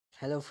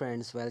Hello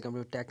friends, welcome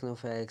to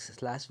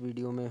टेक्नोफैक्स। Last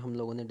video में हम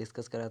लोगों ने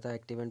डिस्कस करा था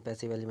एक्टिव एंड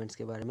पैसिव एलिमेंट्स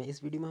के बारे में।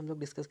 इस वीडियो में हम लोग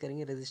डिस्कस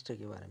करेंगे रजिस्टर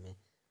के बारे में।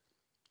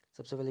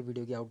 सबसे पहले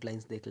वीडियो की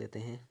आउटलाइंस देख लेते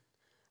हैं।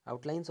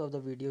 Outlines of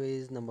the video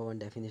is number 1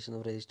 definition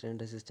of register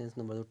and resistance,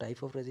 number 2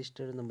 type of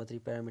register, number 3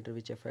 parameter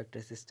which affect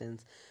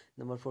resistance,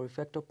 number 4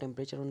 effect of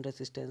temperature on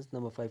resistance,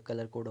 number 5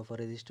 colour code of a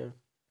resistor,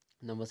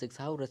 number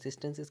 6 how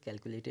resistance is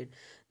calculated,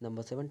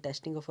 number 7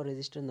 testing of a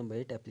resistor, number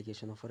 8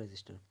 application of a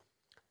resistor.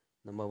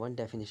 Number 1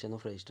 definition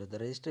of resistor. The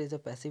resistor is a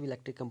passive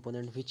electric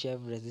component which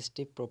have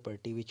resistive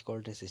property which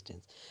called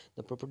resistance.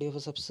 The property of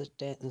a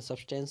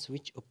substance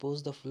which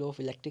oppose the flow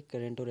of electric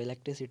current or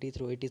electricity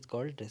through it is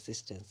called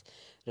resistance.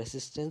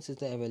 Resistance is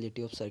the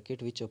ability of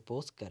circuit which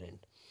oppose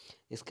current.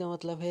 इसका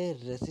मतलब है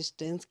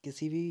resistance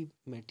किसी भी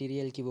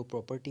material की वो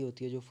property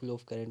होती है जो फ्लो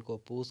ऑफ करंट को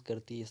अपोज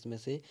करती है, इसमें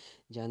से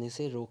जाने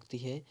से रोकती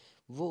है,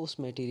 वो उस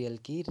मटेरियल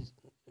की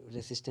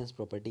रेसिस्टेंस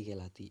प्रॉपर्टी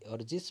कहलाती है।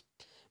 और जिस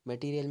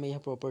मटेरियल में यह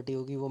प्रॉपर्टी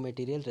होगी वो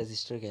मटेरियल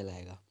रेजिस्टर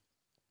कहलाएगा।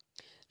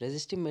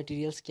 रेजिस्टिव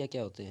मटेरियल्स क्या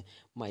क्या होते हैं?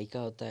 माइका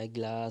होता है,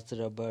 ग्लास,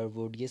 रबर,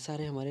 वुड, ये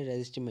सारे हमारे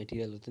रेजिस्टिव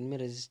मटेरियल होते हैं। इनमें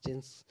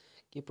रेजिस्टेंस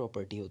की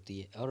प्रॉपर्टी होती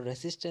है। और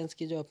रेसिस्टेंस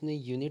की जो अपने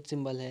यूनिट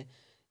सिंबल है,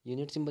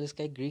 यूनिट सिंबल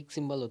इसका एक ग्रीक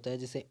सिंबल होता है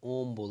जिसे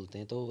ओम बोलते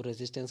हैं, तो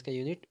रेजिस्टेंस का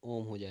यूनिट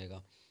ओम हो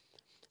जाएगा।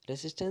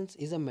 Resistance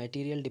is a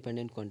material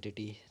dependent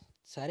quantity.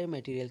 सारे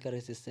मटेरियल का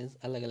रेसिस्टेंस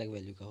अलग अलग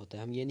वैल्यू का होता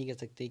है। हम ये नहीं कह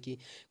सकते कि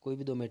कोई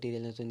भी दो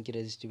मटेरियल है तो इनकी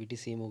रेजिस्टिविटी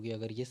सेम होगी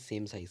अगर ये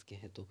सेम साइज़ के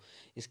हैं। तो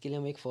इसके लिए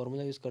हम एक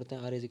फार्मूला यूज़ करते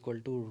हैं, R is equal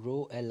to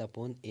rho L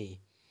upon ए,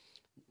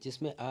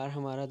 जिसमें R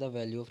हमारा द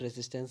वैल्यू ऑफ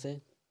रेसिस्टेंस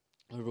है,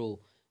 रो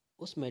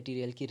उस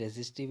मटेरियल की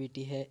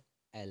रेजिस्टिविटी है,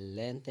 L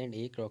length and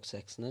A cross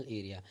sectional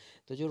area.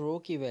 तो जो रो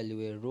की वैल्यू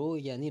है, रो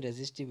यानी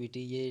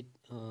रेजिस्टिविटी, ये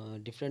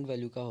डिफरेंट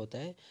वैल्यू का होता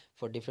है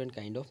for different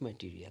kind of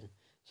material.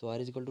 So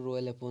are is equal to rho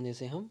L upon ए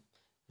से हम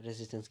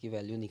रेजिस्टेंस की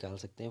वैल्यू निकाल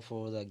सकते हैं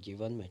for the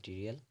given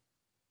material.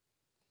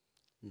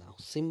 Now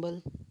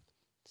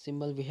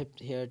symbol we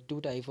have here two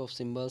type of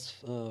symbols,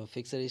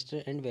 fixed resistor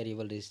and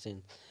variable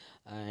resistance,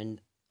 and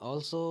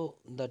also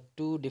the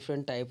two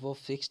different type of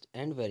fixed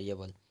and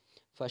variable.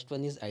 First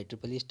one is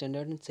IEEE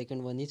standard and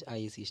second one is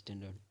IEC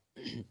standard.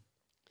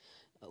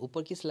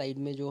 ऊपर की slide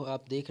में जो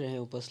आप देख रहे हैं,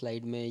 ऊपर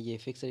slide में ये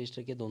फिक्स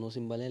रजिस्टर के दोनों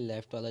सिंबल हैं।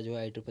 लेफ्ट वाला जो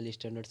है IEEE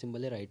स्टैंडर्ड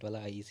सिंबल है, राइट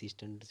वाला IEC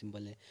स्टैंडर्ड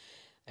सिंबल है।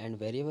 एंड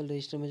वेरिएबल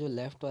रजिस्टर में जो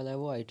लेफ्ट वाला है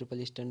वो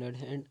IEEE स्टैंडर्ड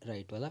है एंड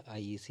राइट वाला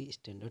IEC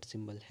स्टैंडर्ड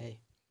सिंबल है।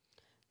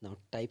 Now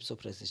types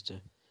of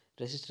resistor.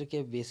 Resistor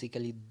के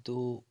बेसिकली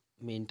दो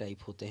मेन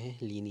टाइप होते हैं,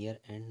 लीनियर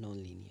एंड नॉन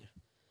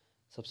लीनियर।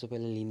 सबसे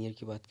पहले लीनियर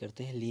की बात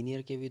करते हैं।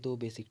 लीनियर के भी दो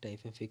बेसिक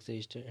टाइप हैं, fix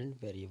register and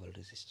variable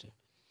resistor.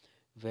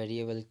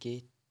 Variable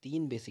के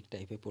तीन बेसिक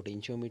टाइप है,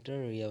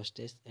 potentiometer,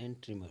 rheostat and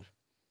trimmer.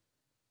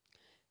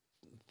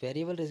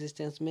 Variable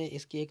resistance में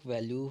इसकी एक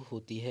वैल्यू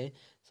होती है,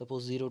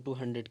 सपोज 0 to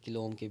 100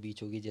 किलो ओम के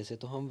बीच होगी जैसे,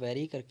 तो हम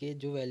वेरी करके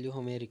जो वैल्यू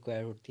हमें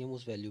रिक्वायर होती है हम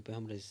उस वैल्यू पे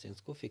हम रेजिस्टेंस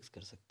को फिक्स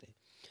कर सकते हैं।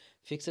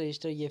 फिक्स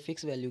रजिस्टर ये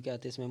फिक्स वैल्यू के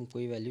आते हैं, इसमें हम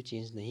कोई वैल्यू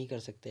चेंज नहीं कर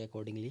सकते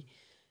अकॉर्डिंगली।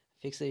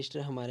 फिक्स रजिस्टर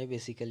हमारे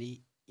बेसिकली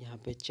यहाँ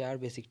पे चार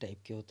बेसिक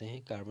टाइप के होते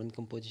हैं, carbon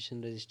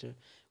composition register,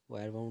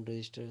 wire bound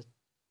register,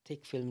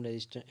 thick film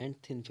register and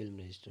thin film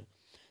register.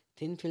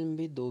 Thin film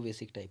भी दो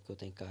बेसिक टाइप के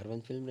होते हैं,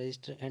 carbon film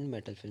register and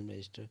metal film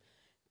register.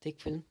 Thick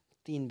film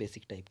तीन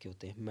बेसिक टाइप के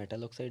होते हैं,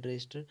 metal oxide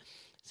register,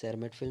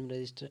 ceramic film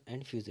register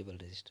and fusible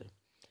register.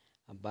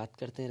 अब बात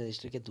करते हैं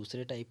रजिस्टर के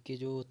दूसरे टाइप के,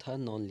 जो था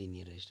non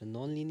linear register.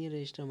 Non linear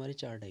register हमारे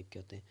चार टाइप के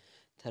होते हैं,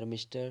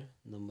 thermistor,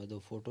 number 2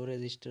 photo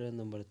register,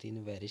 number 3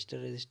 varistor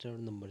register और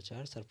नंबर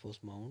 4 सरफेस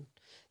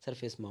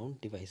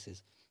माउंट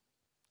डिवाइसेस।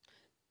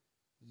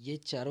 ये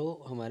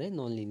चारों हमारे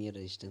नॉन लीनियर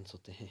रेजिस्टेंस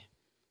होते हैं।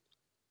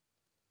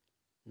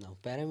 Now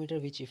parameter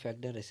which effect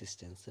the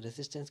resistance.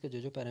 Resistance के जो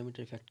जो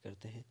पैरामीटर इफेक्ट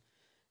करते हैं,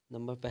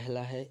 नंबर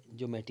पहला है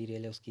जो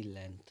मटेरियल है उसकी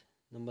लेंथ,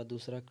 नंबर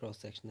दूसरा क्रॉस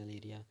सेक्शनल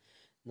एरिया,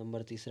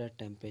 नंबर तीसरा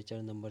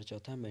टेम्परेचर, नंबर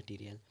चौथा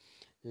material.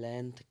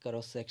 Length,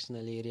 cross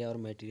sectional area और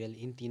मटेरियल,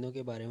 इन तीनों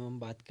के बारे में हम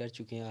बात कर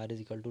चुके हैं। R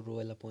is equal to rho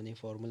L upon A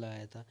formula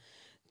आया था।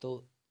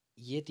 तो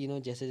ये तीनों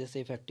जैसे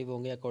जैसे इफेक्टिव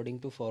होंगे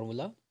according to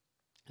formula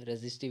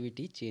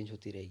resistivity change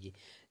होती रहेगी।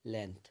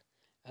 लेंथ,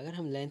 अगर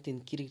हम लेंथ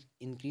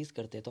इंक्रीज़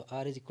करते हैं तो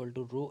R is equal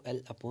to rho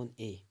L upon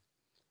ए,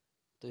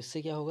 तो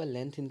इससे क्या होगा,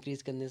 लेंथ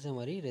इंक्रीज़ करने से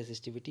हमारी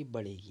रेजिस्टिविटी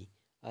बढ़ेगी।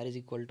 R is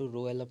equal to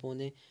rho L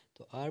upon ए,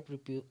 तो R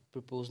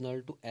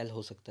प्रोपोर्शनल टू L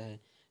हो सकता है,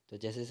 तो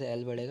जैसे जैसे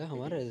L बढ़ेगा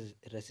हमारा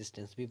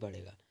रेसिस्टेंस भी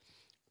बढ़ेगा।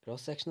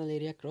 Cross sectional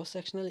area, cross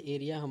sectional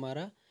area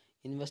हमारा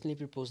इन्वर्सली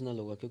प्रोपोर्शनल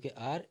होगा क्योंकि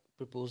R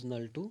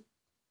प्रोपोर्शनल टू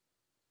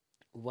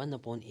 1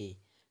 अपॉन ए,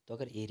 तो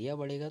अगर एरिया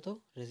बढ़ेगा तो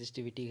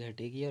रेजिस्टिविटी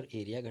घटेगी और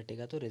एरिया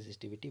घटेगा तो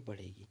रेजिस्टिविटी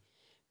बढ़ेगी।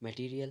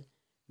 मटेरियल,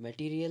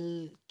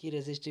 मटेरियल की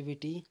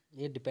रेजिस्टिविटी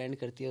ये डिपेंड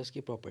करती है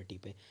उसकी प्रॉपर्टी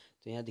पे।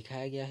 तो यहाँ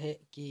दिखाया गया है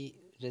कि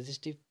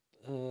रेजिस्टिव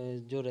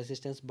जो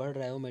रेजिस्टेंस बढ़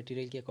रहा है वो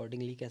मटेरियल के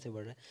अकॉर्डिंगली कैसे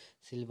बढ़ रहा है।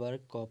 Silver,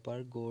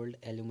 copper, gold,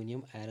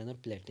 aluminium, iron और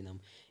प्लेटिनम,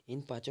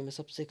 इन पांचों में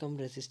सबसे कम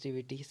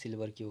रेजिस्टिविटी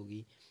सिल्वर की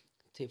होगी,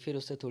 फिर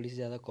उससे थोड़ी सी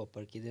ज़्यादा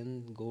कॉपर की,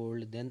 then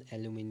gold, then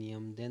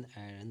aluminium, then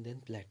iron, then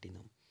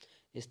platinum.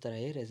 इस तरह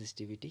ये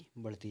रेजिस्टिविटी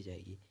बढ़ती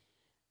जाएगी।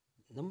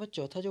 नंबर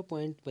चौथा जो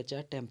पॉइंट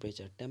बचा,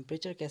 टेम्परेचर।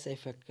 टेम्परेचर कैसे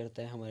इफेक्ट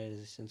करता है हमारे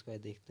रेजिस्टेंस को,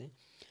 देखते हैं।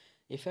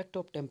 Effect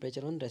of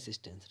temperature on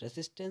resistance.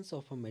 Resistance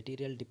of a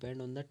material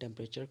depend on the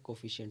temperature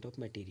coefficient of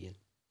material.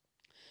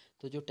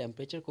 तो जो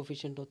टेम्परेचर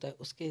कोफिशिएंट होता है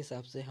उसके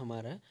हिसाब से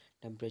हमारा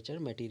टेम्परेचर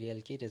मटेरियल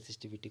की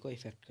रेसिस्टिविटी को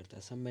इफेक्ट करता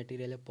है। सम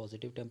मटेरियल है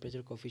positive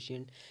temperature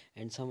coefficient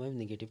and some have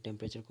negative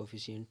temperature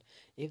coefficient.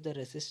 If the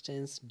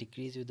resistance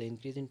decrease with the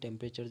increase in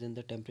temperature then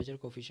the temperature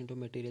coefficient of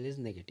material is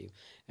negative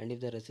and if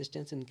the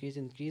resistance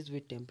increase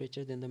with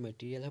temperature then the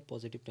material have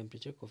positive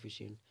temperature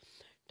coefficient.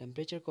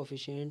 Temperature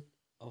coefficient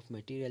of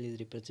material is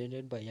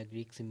represented by a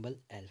Greek symbol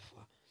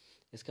alpha.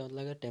 इसका मतलब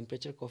अगर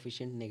temperature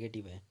coefficient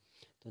negative है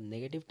तो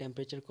negative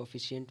temperature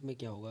coefficient में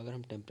क्या होगा, अगर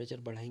हम टेम्परेचर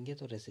बढ़ाएंगे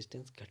तो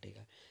रेसिस्टेंस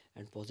घटेगा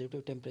एंड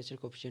पॉजिटिव टेम्परेचर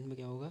कोफिशिएंट में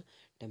क्या होगा,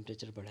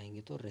 टेम्परेचर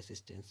बढ़ाएंगे तो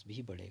रेसिस्टेंस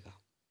भी बढ़ेगा।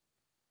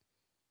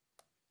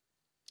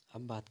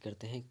 अब बात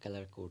करते हैं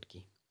कलर कोड की।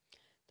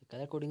 तो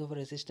colour coding of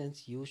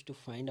resistance use to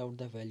find out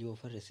the value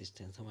of a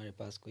resistance. हमारे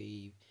पास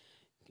कोई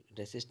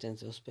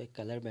रेसिस्टेंस है उस पर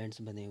कलर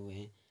बैंड्स बने हुए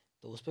हैं,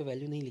 तो उस पर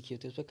वैल्यू नहीं लिखी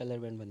होती, उस पर कलर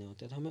बैंड बने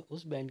होते हैं, तो हमें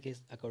उस बैंड के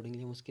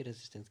अकॉर्डिंगली हम उसकी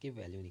रेसिस्टेंस की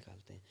वैल्यू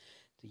निकालते हैं।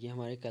 तो ये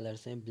हमारे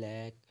कलर्स हैं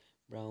black,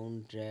 brown,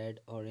 red,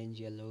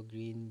 orange, yellow,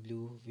 green,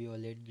 blue,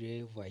 violet,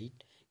 grey,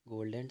 white,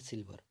 gold and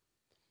silver.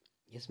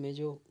 इसमें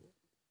जो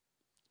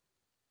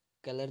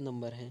कलर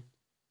नंबर हैं,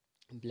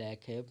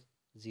 ब्लैक है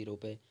 0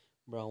 पे,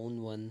 brown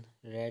 1,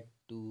 red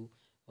 2,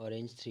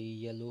 orange 3,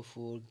 yellow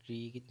 4,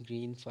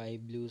 green 5,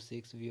 blue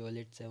 6,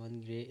 violet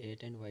 7, grey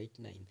 8 and white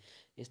 9।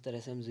 इस तरह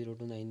से हम 0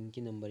 to 9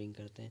 की नंबरिंग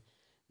करते हैं।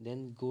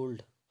 देन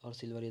गोल्ड और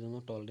सिल्वर ये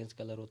दोनों टॉलरेंस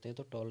कलर होते हैं।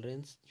 तो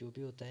टॉलरेंस जो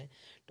भी होता है,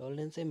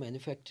 टॉलरेंस से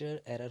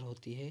मैन्युफैक्चरर एरर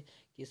होती है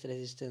कि इस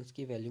रेजिस्टेंस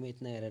की वैल्यू में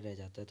इतना एरर रह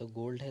जाता है। तो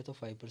गोल्ड है तो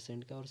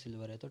 5% का और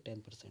सिल्वर है तो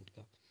 10%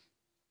 का।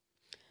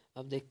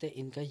 अब देखते हैं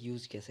इनका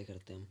यूज़ कैसे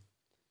करते हैं हम।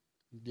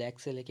 ब्लैक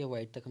से लेके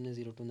वाइट तक हमने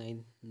 0 to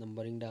 9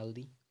 नंबरिंग डाल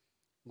दी।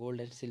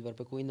 गोल्ड एंड सिल्वर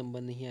पे कोई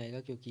नंबर नहीं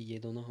आएगा क्योंकि ये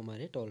दोनों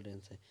हमारे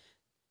टॉलरेंस हैं।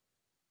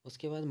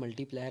 उसके बाद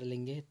मल्टीप्लायर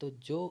लेंगे तो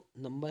जो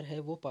नंबर है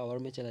वो पावर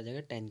में चला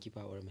जाएगा 10 की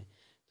पावर में।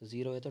 तो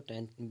 0 है तो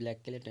 10,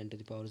 ब्लैक के लिए 10 to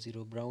the power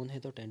 0, ब्राउन है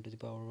तो 10 to the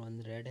power 1,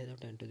 रेड है तो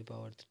 10 to the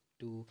power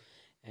 2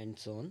 and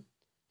so on.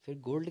 फिर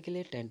गोल्ड के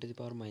लिए 10 to the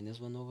power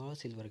 -1 होगा और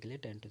सिल्वर के लिए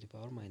 10 to the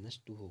power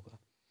 -2 होगा।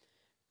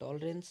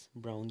 टॉलरेंस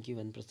ब्राउन की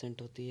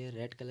 1% होती है,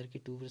 रेड कलर की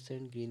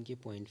 2%, ग्रीन की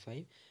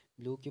 0.5,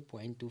 ब्लू की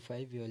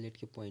 0.25, वियोलेट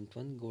की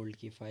 0.1, गोल्ड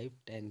की 5,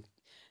 10,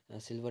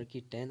 सिल्वर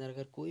की 10।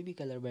 अगर कोई भी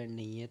कलर बैंड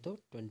नहीं है तो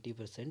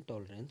 20%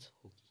 टॉलरेंस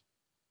होगी।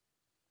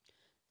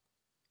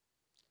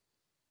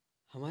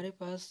 हमारे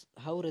पास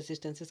how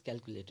resistance is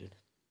calculated.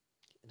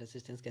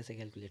 Resistance कैसे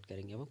कैलकुलेट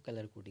करेंगे हम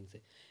कलर कोडिंग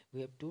से। We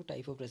have 2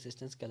 type of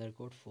resistance colour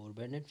code, 4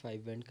 band and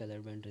 5 band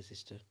colour band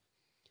resistor.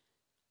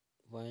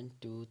 1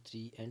 2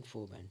 3 and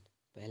 4 band.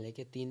 पहले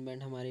के 3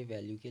 बैंड हमारी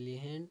वैल्यू के लिए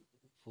हैं,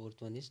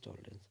 fourth one is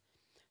tolerance.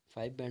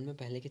 5 band में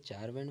पहले के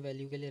 4 बैंड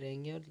वैल्यू के लिए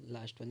रहेंगे और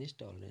लास्ट वन इज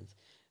टॉलरेंस।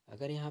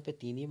 अगर यहाँ पे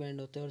 3 ही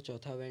बैंड होते हैं और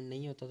चौथा बैंड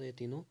नहीं होता तो ये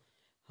तीनों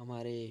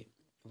हमारे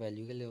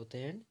वैल्यू के लिए होते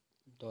हैं,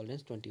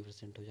 टॉलरेंस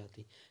 20% हो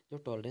जाती। जो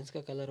टॉलरेंस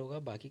का कलर होगा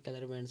बाकी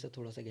कलर बैंड से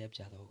थोड़ा सा गैप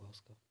ज़्यादा होगा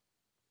उसका।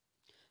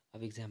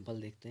 अब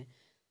एग्जांपल देखते हैं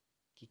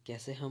कि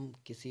कैसे हम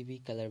किसी भी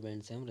कलर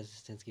बैंड से हम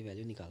रेजिस्टेंस की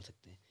वैल्यू निकाल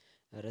सकते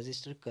हैं।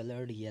 Register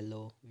coloured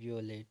yellow,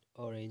 violet,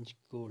 orange,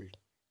 gold,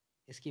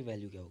 इसकी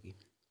वैल्यू क्या होगी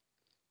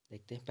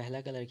देखते हैं।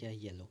 पहला कलर क्या है,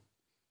 येलो।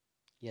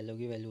 येलो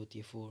की वैल्यू होती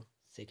है 4।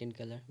 सेकंड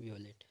कलर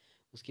वियोलेट,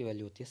 उसकी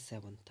वैल्यू होती है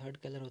 7। थर्ड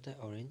कलर होता है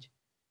ऑरेंज,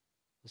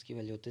 उसकी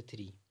वैल्यू होती है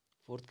 3।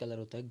 फोर्थ कलर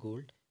होता है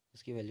गोल्ड,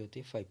 उसकी वैल्यू होती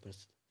है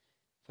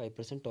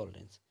 5%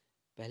 टॉलरेंस।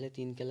 पहले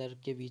 3 कलर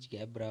के बीच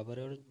गैप बराबर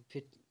है और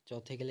फिर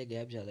चौथे के लिए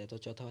गैप ज़्यादा है तो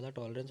चौथा वाला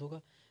टॉलरेंस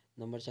होगा।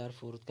 नंबर 4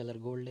 फोर्थ कलर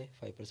गोल्ड है,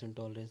 5%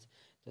 टॉलरेंस,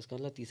 तो इसका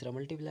मतलब तीसरा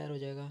मल्टीप्लायर हो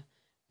जाएगा।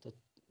 तो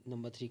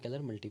नंबर 3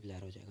 कलर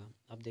मल्टीप्लायर हो जाएगा।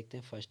 अब देखते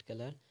हैं first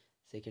colour,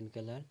 second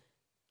colour,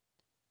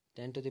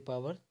 10 to the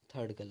power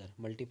third colour,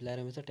 multiplier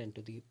हमेशा 10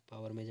 to the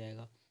पावर में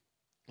जाएगा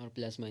और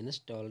प्लस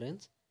माइनस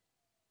टॉलरेंस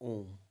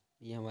ओम,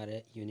 ये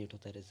हमारा यूनिट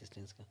होता है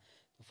रेजिस्टेंस का।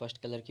 तो फर्स्ट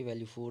कलर की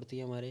वैल्यू 4 थी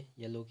हमारे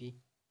येलो की,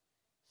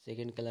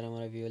 सेकंड कलर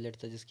हमारा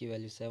वियोलेट था जिसकी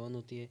वैल्यू 7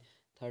 होती है,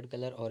 थर्ड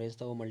कलर ऑरेंज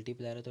था वो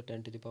मल्टीप्लायर है तो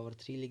 10 to the पावर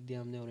 3 लिख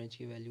दिया हमने ऑरेंज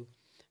की वैल्यू,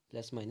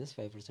 प्लस माइनस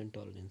 5%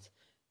 टॉलरेंस।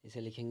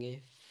 इसे लिखेंगे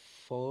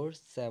 4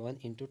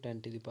 7 into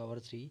 10 to the power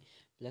 3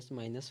 plus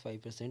minus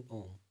 5%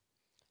 Om.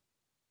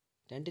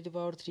 10 to the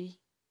power 3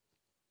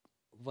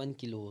 1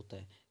 kilo होता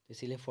है तो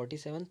इसीलिए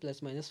 47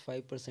 प्लस माइनस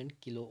 5%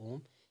 किलो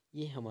ओम,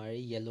 ये हमारे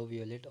yellow,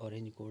 violet,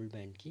 orange, gold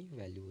band की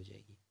वैल्यू हो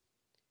जाएगी।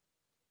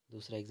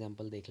 दूसरा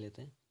एग्जांपल देख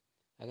लेते हैं।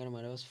 अगर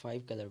हमारे पास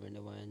 5 कलर बैंड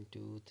है, 1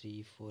 2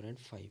 3 4 and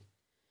 5,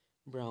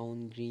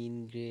 brown,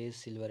 green, grey,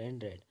 silver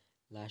and red,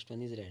 last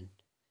one is red,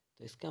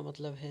 तो इसका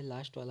मतलब है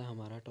लास्ट वाला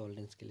हमारा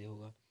टॉलरेंस के लिए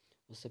होगा,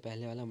 उससे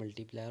पहले वाला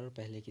मल्टीप्लायर और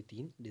पहले की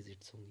 3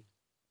 डिजिट्स होंगी।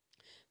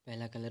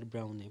 पहला कलर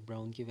ब्राउन है,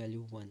 ब्राउन की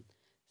वैल्यू 1।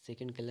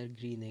 सेकंड कलर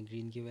ग्रीन है,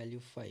 ग्रीन की वैल्यू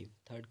 5।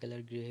 थर्ड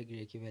कलर ग्रे है,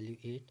 ग्रे की वैल्यू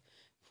 8।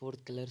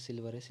 फोर्थ कलर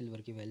सिल्वर है,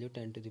 सिल्वर की value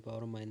 10 to the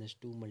power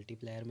 -2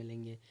 multiplier में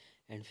लेंगे।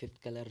 एंड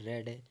फिफ्थ कलर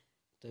रेड है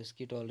तो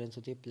इसकी टॉलरेंस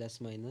होती है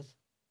प्लस माइनस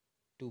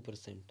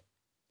 2%।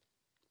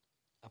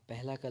 अब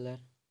पहला कलर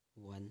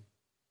 1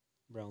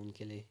 ब्राउन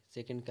के लिए,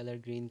 सेकंड कलर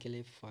ग्रीन के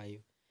लिए 5,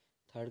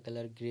 थर्ड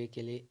कलर ग्रे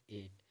के लिए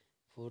 8,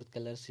 फोर्थ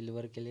कलर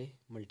सिल्वर के लिए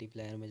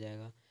मल्टीप्लायर में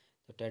जाएगा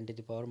तो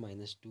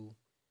 10⁻⁻²।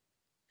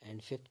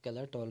 एंड फिफ्थ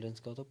कलर टॉलरेंस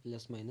का हो तो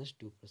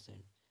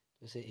 ±2%।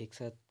 तो इसे एक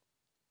साथ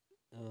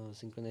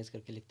सिंक्रोनाइज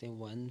करके लिखते हैं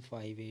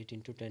 158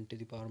 ×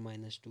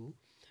 10⁻⁻²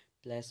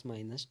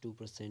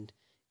 ±2%।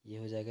 ये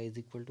हो जाएगा इज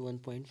इक्वल टू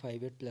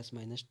 1.58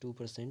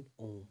 ±2%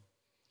 ओम।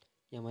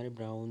 ये हमारे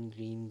brown,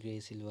 green, grey,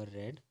 silver,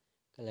 red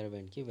colour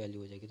band की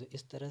वैल्यू हो जाएगी। तो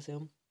इस तरह से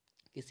हम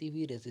किसी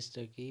भी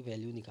रेजिस्टर की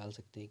वैल्यू निकाल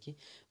सकते हैं कि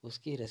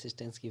उसकी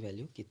रेजिस्टेंस की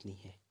वैल्यू कितनी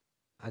है।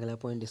 अगला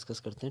पॉइंट डिस्कस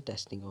करते हैं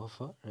testing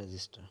of a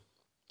resistor.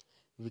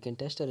 We can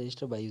test a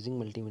resistor by using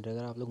multimeter.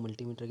 अगर आप लोग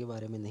मल्टीमीटर के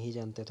बारे में नहीं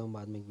जानते तो हम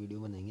बाद में एक वीडियो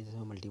बनाएंगे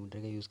जिसमें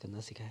मल्टीमीटर का यूज़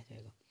करना सिखाया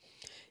जाएगा।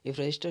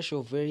 If register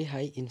show very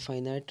high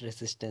infinite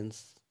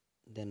resistance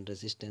then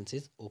resistance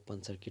is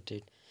open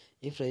circuited.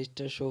 If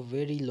resistor show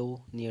very low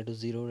near to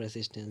zero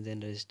resistance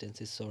then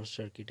resistance is short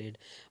circuited.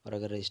 और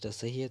अगर रजिस्टर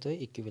सही है तो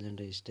इक्विवेलेंट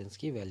रेजिस्टेंस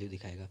की वैल्यू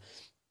दिखाएगा।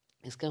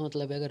 इसका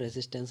मतलब है अगर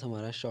रेजिस्टेंस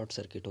हमारा शॉर्ट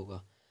सर्किट होगा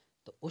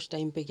तो उस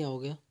टाइम पे क्या हो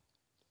गया,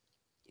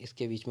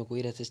 इसके बीच में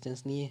कोई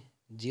रेजिस्टेंस नहीं है,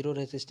 जीरो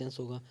रेजिस्टेंस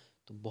होगा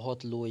तो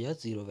बहुत लो या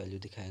ज़ीरो वैल्यू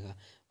दिखाएगा।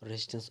 और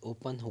रेजिस्टेंस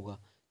ओपन होगा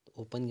तो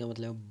ओपन का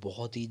मतलब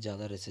बहुत ही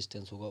ज़्यादा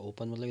रेजिस्टेंस होगा।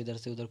 ओपन मतलब इधर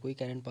से उधर कोई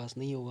करंट पास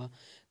नहीं होगा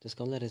तो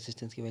इसका मतलब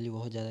रेजिस्टेंस की वैल्यू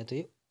बहुत ज़्यादा है, तो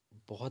ये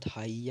बहुत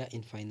हाई या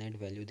इनफाइनाइट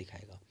वैल्यू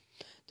दिखाएगा।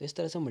 तो इस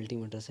तरह से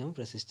मल्टीमीटर से हम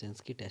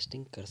रेजिस्टेंस की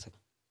टेस्टिंग कर सकते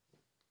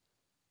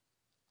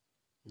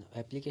हैं।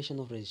 Application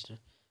of register.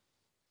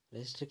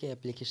 रजिस्टर के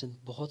एप्लीकेशन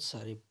बहुत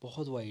सारे,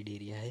 बहुत वाइड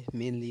एरिया है।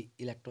 मेनली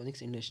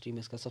इलेक्ट्रॉनिक्स इंडस्ट्री में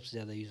इसका सबसे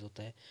ज़्यादा यूज़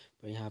होता है,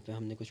 पर यहाँ पे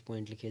हमने कुछ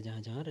पॉइंट लिखे हैं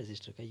जहाँ जहाँ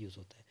रजिस्टर का यूज़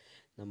होता है।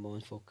 Number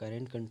 1 for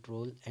current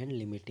control and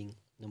limiting.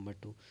 Number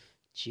 2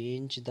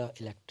 change the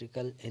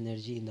electrical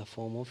energy in the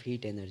form of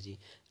heat energy.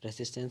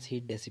 Resistance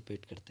heat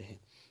dissipate करते हैं।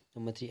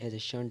 Number 3 as a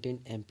shunt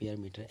in ampere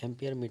metre.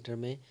 Ampere metre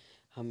में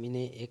हम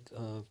इन्हें एक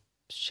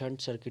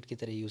shunt circuit की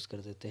तरह use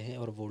कर देते हैं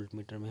और वोल्ट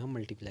मीटर में हम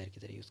मल्टीप्लायर की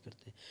तरह यूज़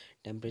करते हैं।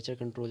 टेम्परेचर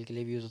कंट्रोल के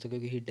लिए भी यूज़ होता है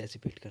क्योंकि हीट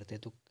डेसिपेट करते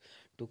हैं। तो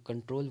टू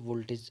कंट्रोल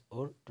वोल्टेज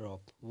और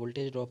ड्रॉप,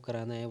 वोल्टेज ड्रॉप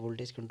कराना है,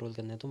 वोल्टेज कंट्रोल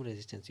करना है तो हम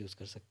रेजिस्टेंस यूज़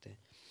कर सकते हैं।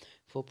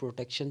 For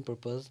protection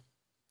purpose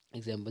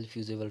example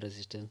fusible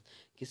resistance.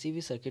 किसी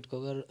भी सर्किट को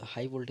अगर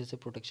हाई वोल्टेज से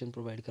प्रोटेक्शन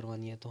प्रोवाइड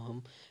करवानी है तो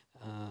हम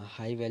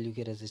हाई वैल्यू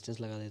के रेजिस्टेंस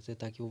लगा देते हैं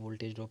ताकि वो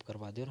वोल्टेज ड्रॉप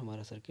करवा दे और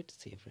हमारा सर्किट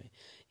सेफ रहे।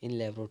 इन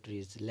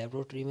लेबोरेटरीज,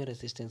 लेबोरेटरी में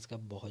रेजिस्टेंस का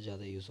बहुत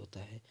ज़्यादा यूज़ होता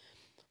है।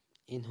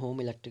 इन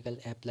home electrical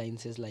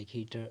appliances like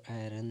heater,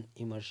 iron,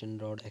 immersion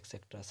rod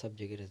etcetera, सब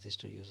जगह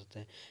रेजिस्टर यूज़ होता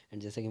है।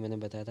 एंड जैसे कि मैंने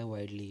बताया था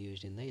widely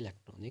used in the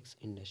electronics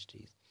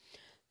industries.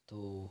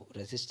 तो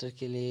रेजिस्टर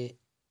के लिए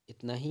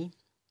इतना ही।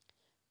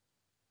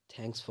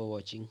 Thanks for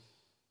watching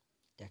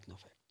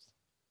टेक्नोफैक्ट।